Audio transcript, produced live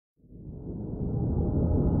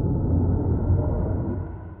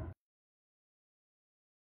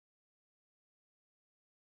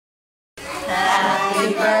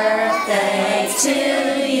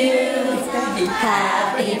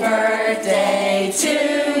Happy birthday to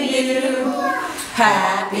you.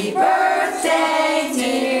 Happy birthday,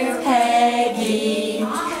 dear Peggy.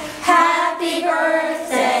 Happy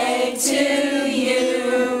birthday to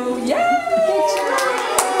you. Yay!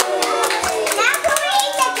 Now can we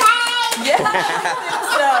eat the cake? Yeah,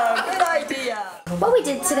 good idea. What we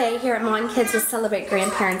did today here at Mon Kids was celebrate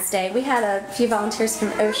Grandparents' Day. We had a few volunteers from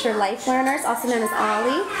Osher Lifelong Learners, also known as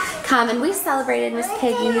Ollie, come, and we celebrated Miss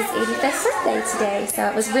Peggy's 85th birthday today. So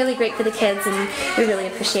it was really great for the kids, and we really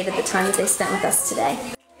appreciated the time that they spent with us today.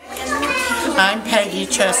 I'm Peggy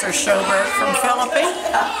Chesser-Schoberg from Philippines.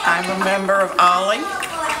 I'm a member of Ollie,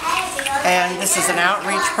 and this is an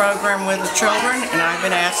outreach program with the children, and I've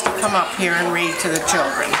been asked to come up here and read to the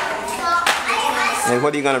children. And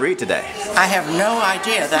what are you going to read today? I have no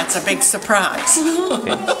idea. That's a big surprise.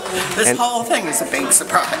 This whole thing is a big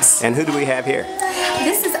surprise. And who do we have here?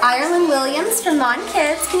 This is Ireland Williams from Mon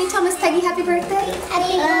Kids. Can you tell Miss Peggy happy birthday?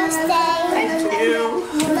 Happy birthday. Thank you.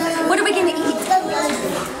 What are we going to eat?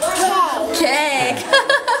 Cake.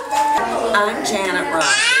 I'm Janet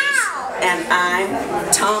Rogers, and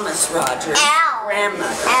I'm Thomas Rogers'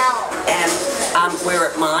 grandmother. And we're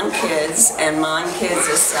at Mon Kids, and Mon Kids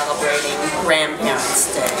is celebrating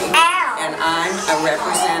Grandparents' Day. And I'm a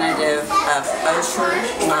representative of Osher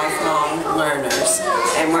Lifelong Learners,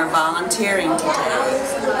 and we're volunteering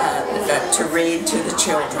today to read to the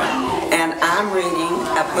children. And I'm reading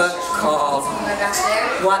a book called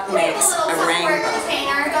What Makes a Rainbow.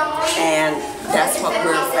 And that's what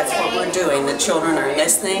we're doing. The children are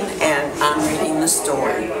listening, and I'm reading the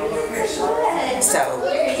story. So,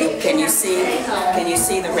 can you see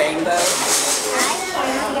the rainbow?